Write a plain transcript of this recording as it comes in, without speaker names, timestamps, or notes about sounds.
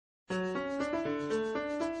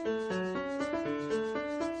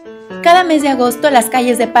Cada mes de agosto las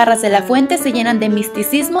calles de Parras de la Fuente se llenan de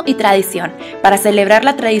misticismo y tradición para celebrar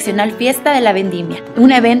la tradicional fiesta de la Vendimia,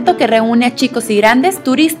 un evento que reúne a chicos y grandes,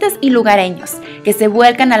 turistas y lugareños, que se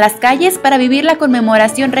vuelcan a las calles para vivir la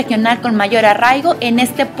conmemoración regional con mayor arraigo en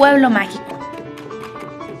este pueblo mágico.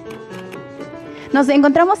 Nos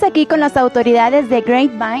encontramos aquí con las autoridades de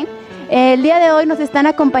Grapevine. El día de hoy nos están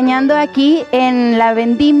acompañando aquí en la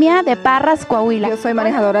Vendimia de Parras, Coahuila. Yo soy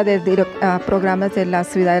manejadora de programas de la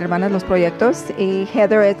Ciudad Hermanas, los proyectos, y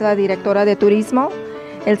Heather es la directora de turismo.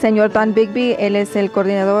 El señor Don Bigby, él es el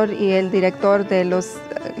coordinador y el director de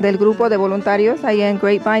del grupo de voluntarios ahí en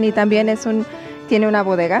Grapevine, y también tiene una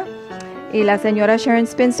bodega. Y la señora Sharon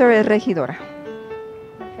Spencer es regidora.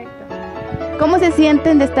 ¿Cómo se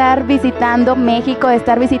sienten de estar visitando México, de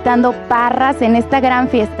estar visitando Parras en esta gran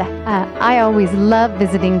fiesta? I always love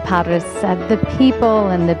visiting Parras. The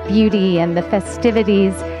people and the beauty and the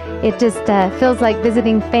festivities. It just feels like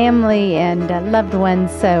visiting family and loved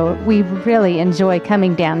ones, so we really enjoy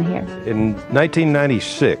coming down here. In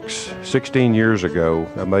 1996, 16 years ago,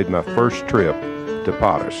 I made my first trip to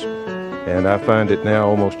Parras, and I find it now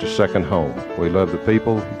almost a second home. We love the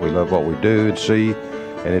people, we love what we do and see,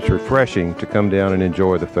 and it's refreshing to come down and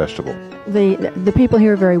enjoy the festival. The people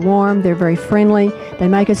here are very warm, they're very friendly, they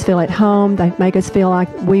make us feel at home, they make us feel like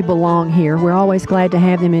we belong here. We're always glad to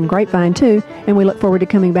have them in Grapevine too, and we look forward to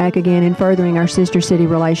coming back again and furthering our sister city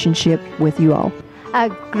relationship with you all.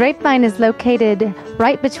 Grapevine is located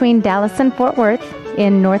right between Dallas and Fort Worth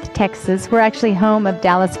in North Texas. We're actually home of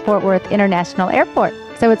Dallas-Fort Worth International Airport.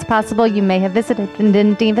 So it's possible you may have visited and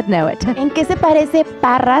didn't even know it. ¿En qué se parece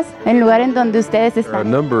Parras, el lugar en donde ustedes There are a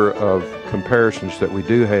están? number of comparisons that we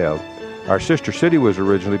do have. Our sister city was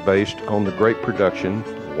originally based on the grape production,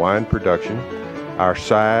 wine production. Our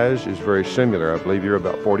size is very similar. I believe you're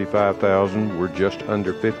about 45,000. We're just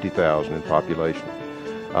under 50,000 in population.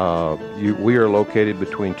 We are located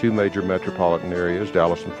between two major metropolitan areas,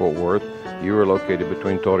 Dallas and Fort Worth. You are located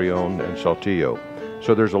between Torreon and Saltillo.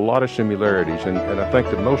 So there's a lot of similarities, and I think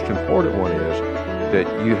the most important one is that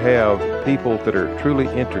you have people that are truly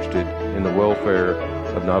interested in the welfare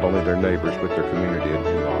of not only their neighbors but their community at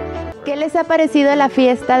large. ¿Qué les ha parecido la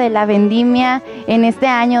fiesta de la Vendimia en este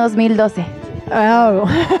año 2012? Oh,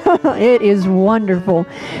 it is wonderful.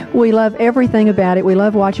 We love everything about it. We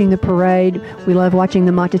love watching the parade. We love watching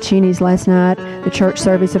the Mattachini's last night. The church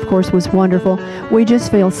service, of course, was wonderful. We just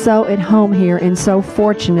feel so at home here and so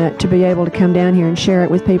fortunate to be able to come down here and share it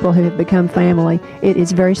with people who have become family. It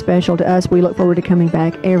is very special to us. We look forward to coming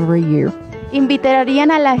back every year.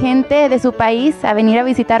 ¿Invitarían a la gente de su país a venir a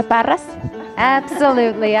visitar Parras?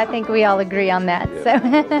 Absolutely. I think we all agree on that. So.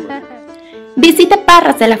 Visita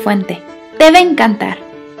Parras de la Fuente. Te va a encantar.